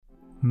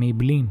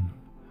Maybelline,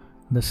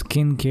 the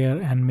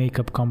skincare and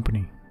makeup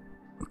company,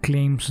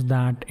 claims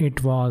that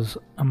it was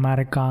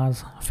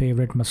America's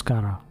favorite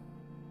mascara.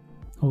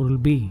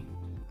 Oral-B,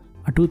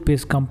 a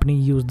toothpaste company,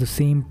 used the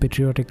same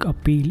patriotic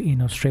appeal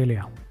in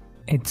Australia.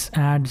 Its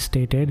ad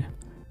stated,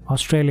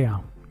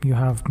 "Australia, you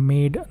have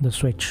made the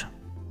switch."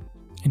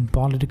 In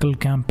political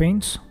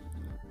campaigns,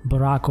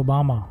 Barack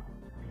Obama,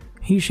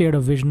 he shared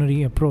a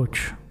visionary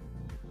approach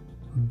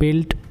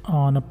built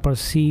on a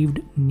perceived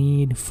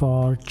need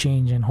for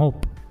change and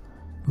hope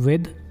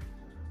with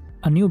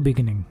a new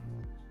beginning.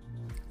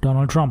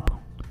 Donald Trump,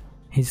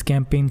 his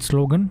campaign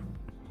slogan,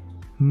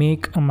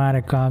 "Make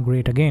America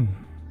Great Again,"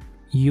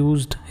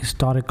 used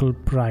historical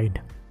pride.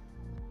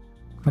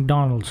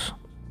 McDonald's,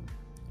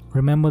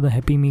 remember the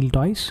Happy Meal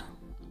toys?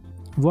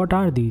 What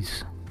are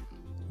these?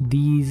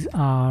 These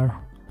are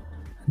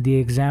the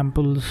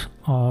examples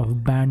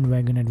of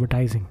bandwagon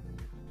advertising.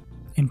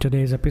 In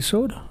today's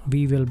episode,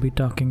 we will be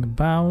talking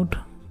about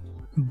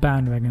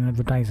bandwagon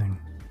advertising.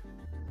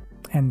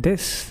 And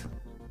this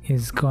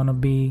is gonna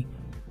be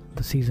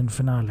the season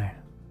finale.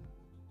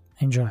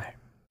 Enjoy.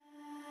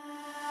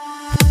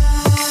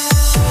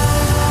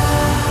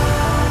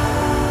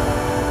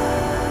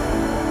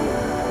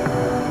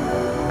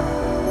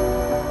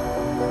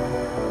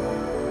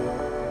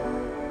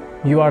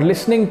 You are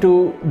listening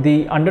to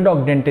the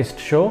Underdog Dentist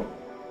Show,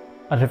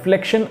 a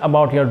reflection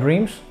about your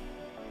dreams,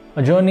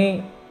 a journey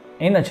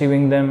in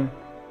achieving them,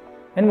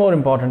 and more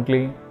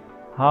importantly,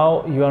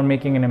 how you are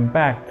making an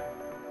impact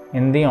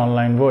in the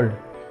online world.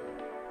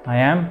 I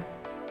am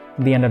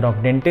the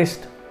Underdog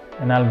Dentist,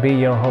 and I'll be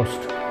your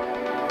host.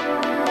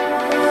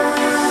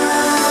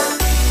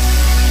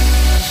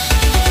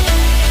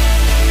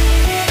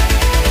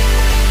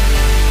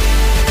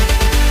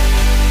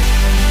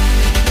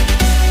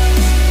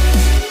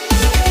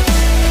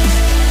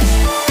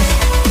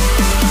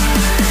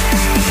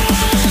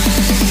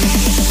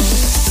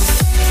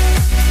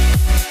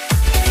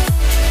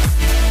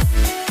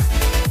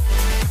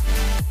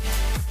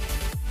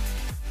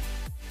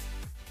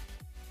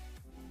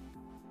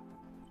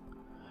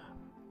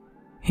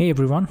 Hey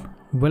everyone,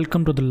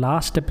 welcome to the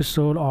last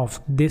episode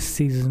of this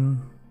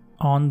season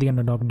on the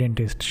Underdog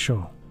Dentist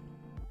Show.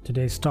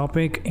 Today's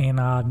topic in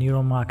our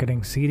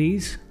neuromarketing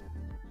series,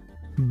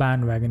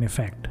 bandwagon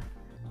effect.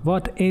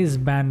 What is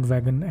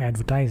bandwagon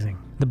advertising?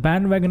 The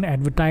bandwagon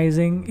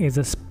advertising is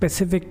a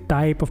specific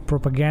type of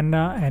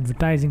propaganda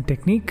advertising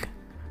technique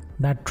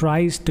that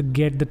tries to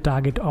get the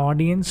target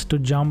audience to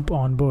jump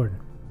on board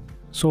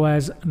so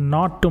as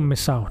not to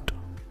miss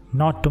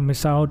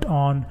out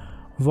on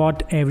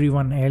what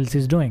everyone else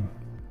is doing.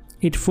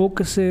 It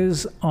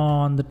focuses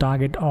on the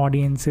target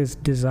audience's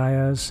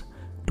desires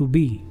to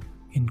be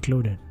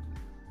included.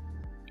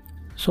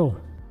 So,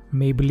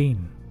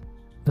 Maybelline,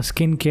 the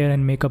skincare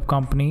and makeup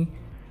company,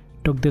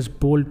 took this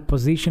bold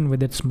position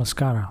with its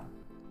mascara,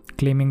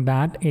 claiming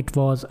that it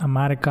was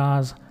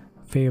America's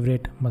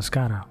favorite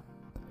mascara.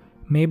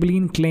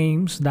 Maybelline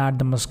claims that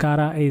the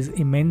mascara is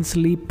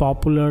immensely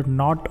popular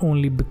not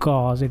only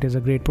because it is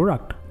a great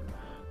product,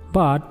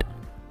 but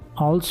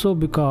also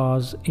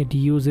because it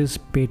uses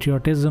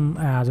patriotism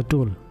as a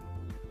tool.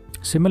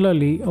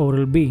 Similarly,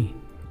 Oral-B,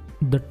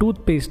 the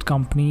toothpaste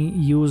company,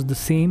 used the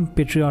same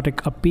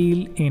patriotic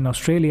appeal in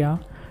Australia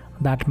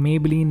that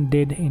Maybelline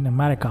did in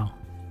America.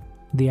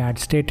 The ad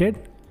stated,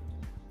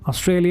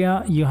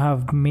 "Australia, you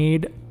have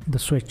made the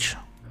switch."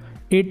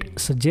 It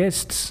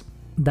suggests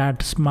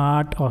that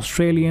smart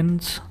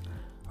Australians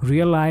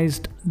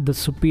realized the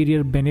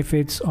superior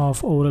benefits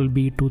of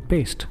Oral-B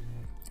toothpaste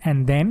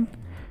and then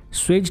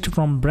switched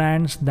from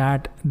brands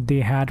that they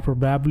had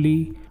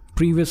probably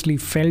previously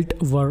felt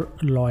were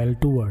loyal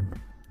toward.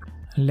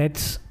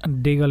 Let's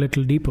dig a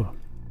little deeper.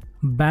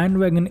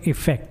 Bandwagon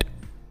effect.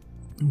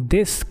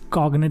 This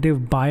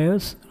cognitive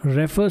bias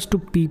refers to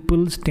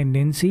people's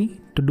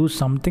tendency to do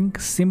something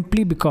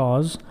simply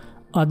because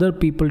other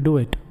people do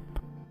it,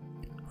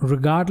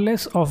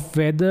 regardless of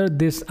whether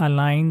this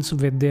aligns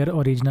with their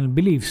original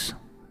beliefs.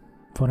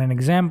 For an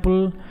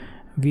example,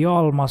 we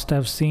all must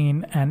have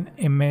seen an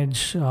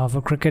image of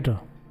a cricketer,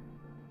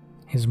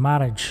 his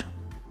marriage,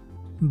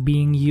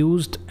 being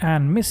used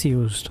and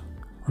misused,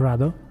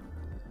 rather,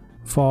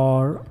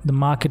 for the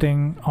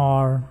marketing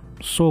or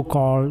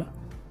so-called,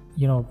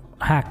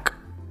 hack,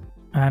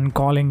 and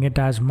calling it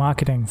as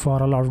marketing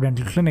for a lot of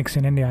dental clinics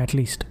in India at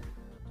least.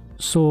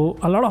 So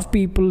a lot of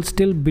people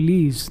still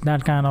believes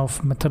that kind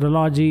of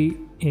methodology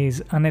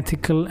is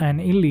unethical and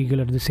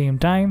illegal at the same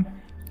time,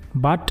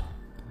 but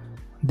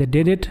they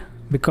did it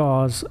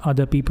because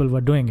other people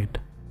were doing it.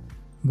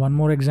 One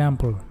more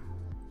example,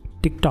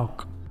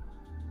 TikTok.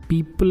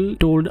 People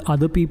told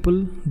other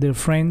people, their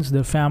friends,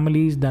 their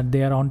families, that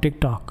they are on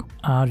TikTok.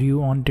 Are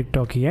you on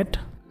TikTok yet?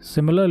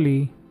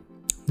 Similarly,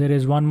 there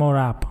is one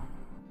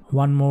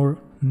more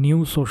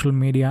new social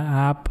media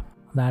app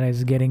that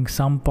is getting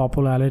some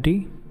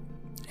popularity.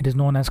 It is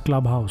known as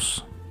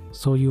Clubhouse.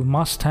 So you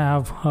must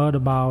have heard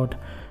about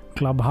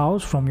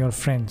Clubhouse from your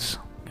friends.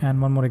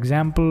 And one more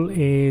example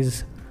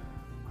is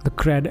the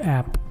Cred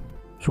app.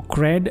 So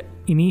Cred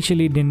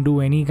initially didn't do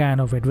any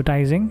kind of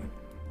advertising.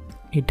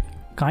 It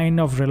kind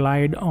of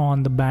relied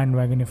on the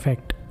bandwagon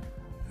effect.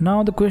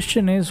 Now the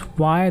question is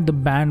why the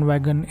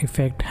bandwagon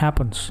effect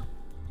happens.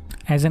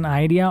 As an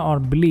idea or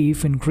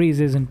belief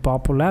increases in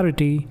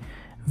popularity,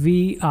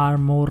 we are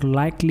more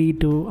likely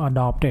to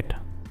adopt it.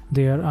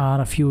 There are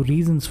a few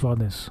reasons for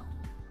this.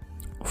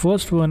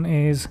 First one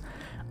is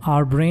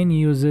our brain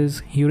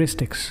uses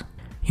heuristics.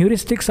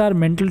 Heuristics are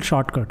mental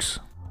shortcuts.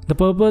 The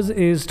purpose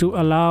is to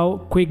allow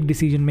quick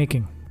decision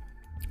making.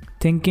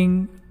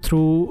 Thinking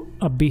through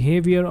a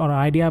behavior or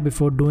idea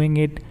before doing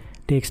it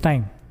takes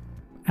time.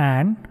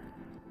 And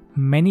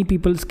many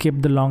people skip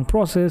the long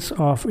process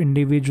of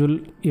individual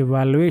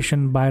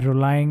evaluation by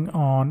relying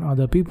on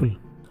other people.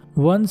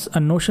 Once a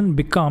notion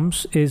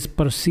is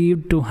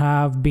perceived to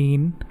have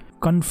been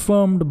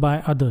confirmed by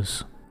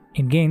others,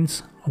 it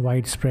gains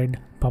widespread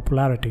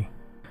popularity.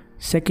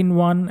 Second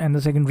one, and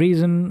the second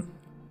reason,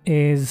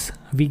 is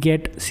we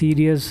get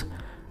serious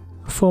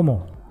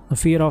FOMO, the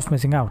fear of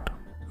missing out.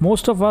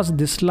 Most of us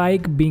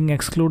dislike being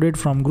excluded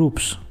from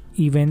groups,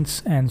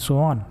 events, and so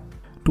on.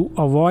 To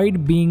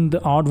avoid being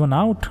the odd one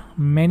out,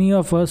 many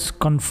of us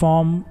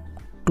conform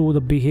to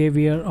the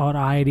behavior or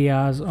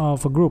ideas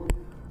of a group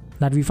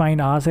that we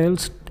find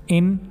ourselves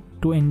in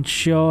to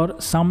ensure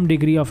some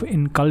degree of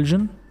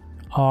inclusion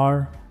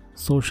or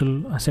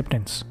social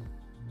acceptance.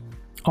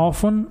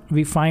 Often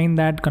we find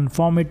that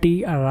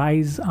conformity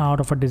arises out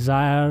of a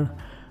desire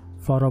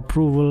for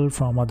approval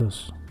from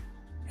others.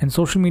 And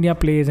social media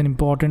plays an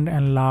important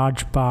and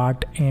large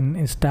part in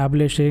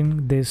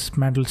establishing this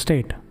mental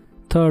state.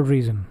 Third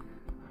reason,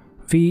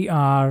 we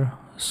are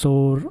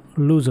sore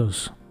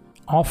losers.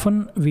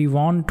 Often we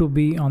want to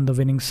be on the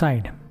winning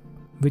side,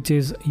 which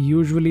is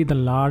usually the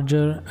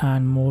larger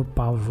and more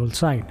powerful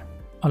side.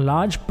 A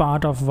large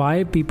part of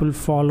why people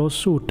follow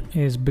suit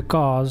is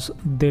because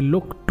they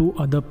look to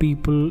other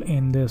people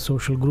in their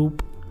social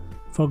group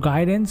for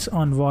guidance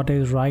on what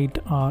is right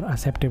or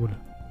acceptable.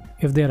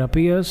 If there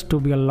appears to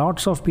be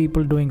lots of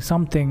people doing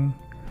something,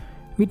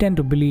 we tend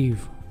to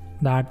believe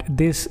that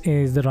this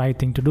is the right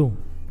thing to do.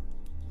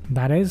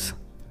 That is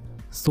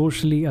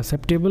socially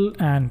acceptable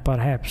and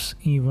perhaps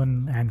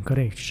even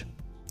encouraged.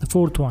 The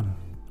fourth one,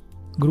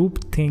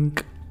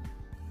 groupthink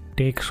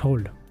takes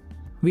hold.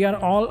 We are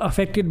all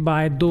affected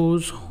by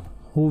those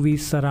who we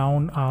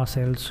surround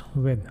ourselves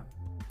with.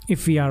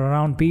 If we are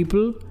around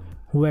people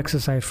who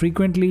exercise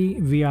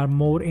frequently, we are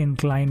more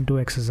inclined to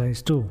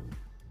exercise too.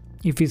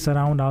 If we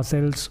surround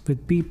ourselves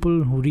with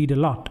people who read a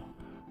lot,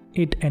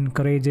 it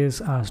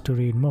encourages us to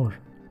read more.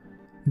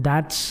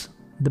 That's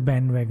the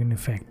bandwagon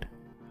effect.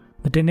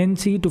 The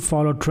tendency to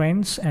follow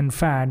trends and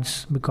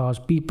fads because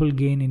people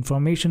gain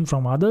information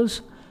from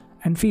others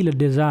and feel a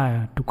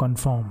desire to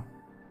conform.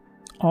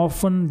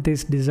 Often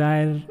this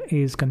desire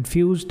is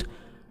confused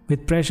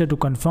with pressure to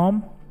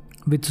conform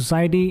with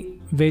society,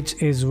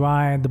 which is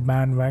why the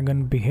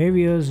bandwagon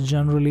behaviors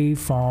generally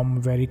form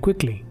very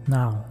quickly.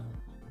 Now,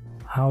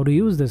 how to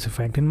use this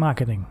effect in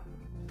marketing?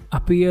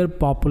 Appear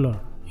popular.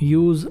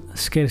 Use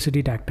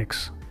scarcity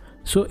tactics.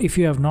 So if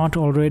you have not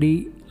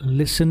already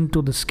listened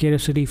to the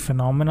scarcity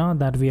phenomena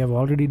that we have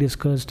already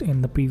discussed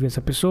in the previous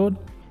episode,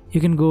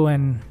 you can go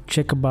and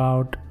check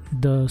about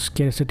the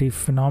scarcity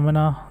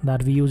phenomena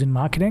that we use in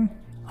marketing.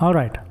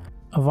 Alright,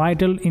 a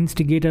vital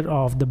instigator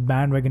of the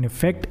bandwagon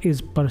effect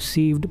is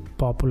perceived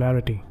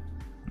popularity.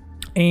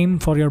 Aim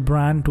for your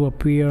brand to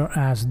appear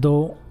as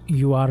though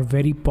you are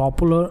very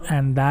popular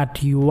and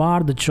that you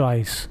are the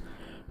choice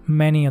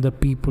many other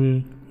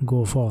people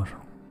go for.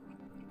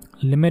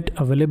 Limit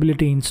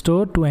availability in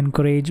store to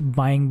encourage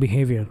buying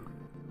behavior.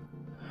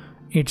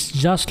 It's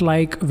just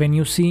like when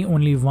you see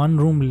only one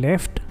room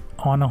left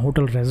on a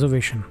hotel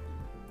reservation.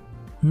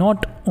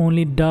 Not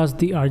only does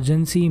the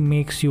urgency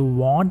makes you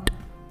want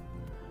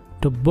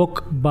to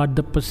book, but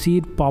the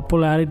perceived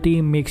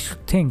popularity makes you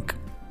think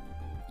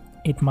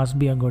it must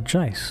be a good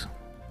choice.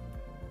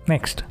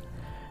 Next,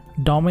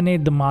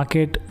 dominate the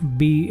market,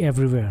 be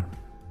everywhere.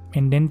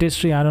 In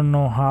dentistry, I don't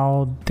know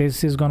how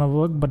this is gonna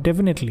work, but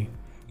definitely,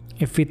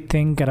 if we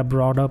think at a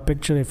broader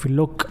picture, if we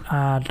look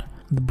at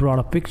the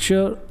broader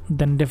picture,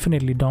 then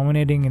definitely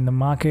dominating in the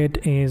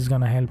market is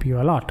gonna help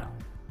you a lot.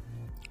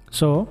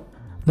 So,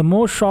 the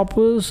more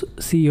shoppers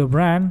see your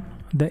brand,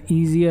 the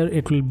easier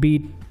it will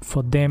be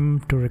for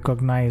them to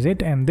recognize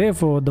it, and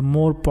therefore the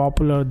more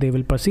popular they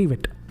will perceive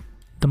it.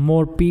 The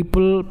more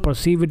people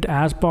perceive it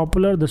as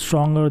popular, the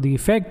stronger the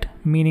effect,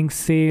 meaning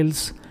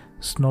sales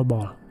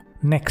snowball.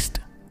 Next,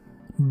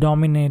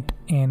 dominate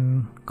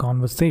in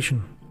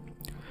conversation.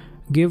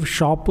 Give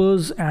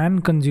shoppers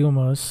and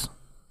consumers,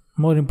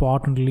 more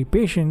importantly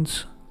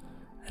patients,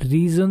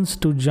 reasons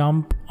to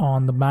jump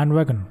on the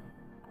bandwagon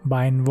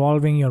by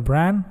involving your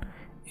brand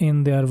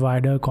in their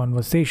wider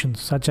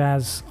conversations, such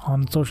as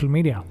on social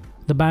media.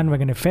 The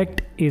bandwagon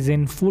effect is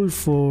in full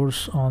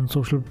force on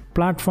social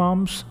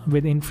platforms,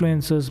 with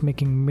influencers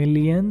making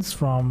millions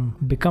from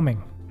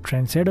becoming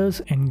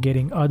trendsetters and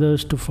getting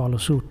others to follow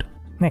suit.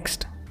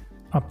 Next,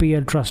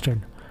 appear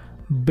trusted.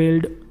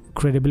 Build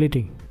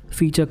credibility.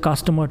 feature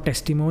customer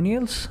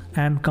testimonials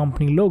and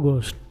company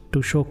logos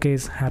to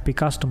showcase happy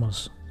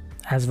customers,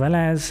 as well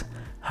as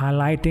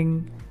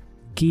highlighting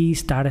key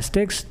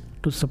statistics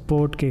to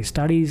support case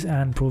studies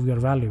and prove your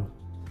value.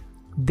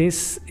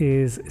 This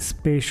is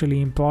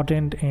especially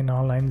important in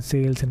online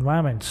sales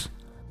environments.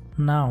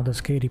 Now, the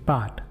scary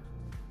part: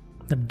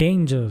 the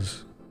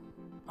dangers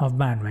of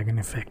bandwagon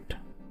effect.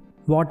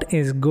 What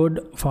is good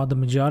for the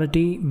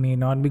majority may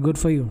not be good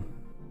for you.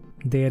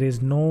 There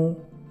is no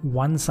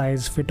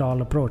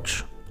one-size-fits-all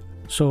approach.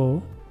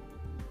 So,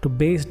 to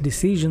base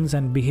decisions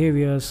and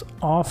behaviors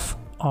off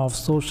of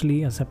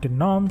socially accepted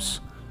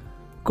norms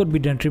could be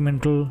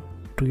detrimental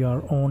to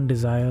your own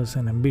desires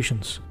and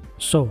ambitions.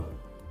 So,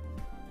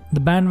 the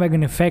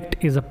bandwagon effect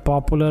is a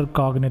popular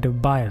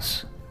cognitive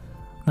bias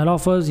that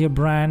offers your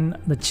brand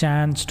the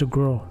chance to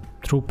grow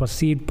through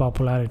perceived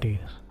popularity.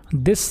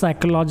 This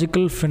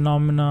psychological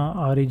phenomena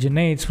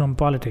originates from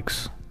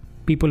politics.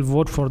 People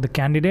vote for the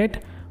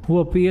candidate who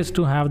appears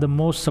to have the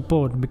most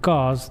support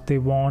because they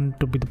want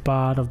to be the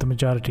part of the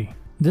majority.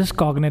 This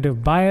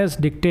cognitive bias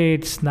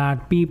dictates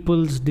that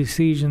people's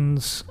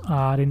decisions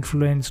are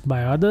influenced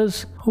by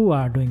others who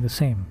are doing the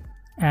same,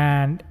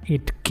 and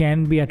it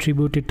can be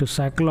attributed to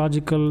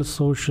psychological,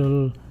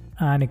 social,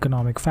 and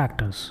economic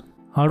factors.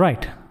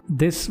 Alright,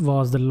 this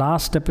was the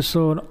last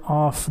episode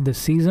of this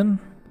season.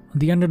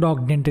 The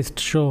Underdog Dentist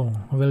Show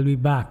will be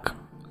back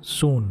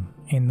soon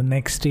in the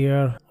next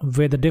year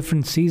with a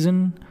different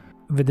season,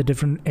 with a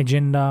different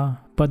agenda,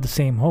 but the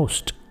same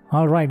host.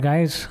 Alright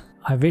guys,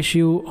 I wish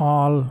you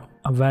all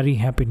a very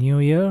happy new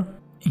year.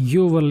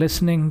 You were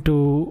listening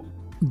to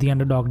the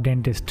Underdog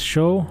Dentist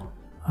Show.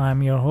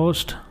 I'm your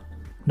host,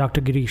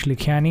 Dr. Gireesh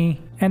Likhyani,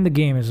 and the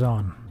game is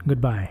on.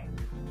 Goodbye.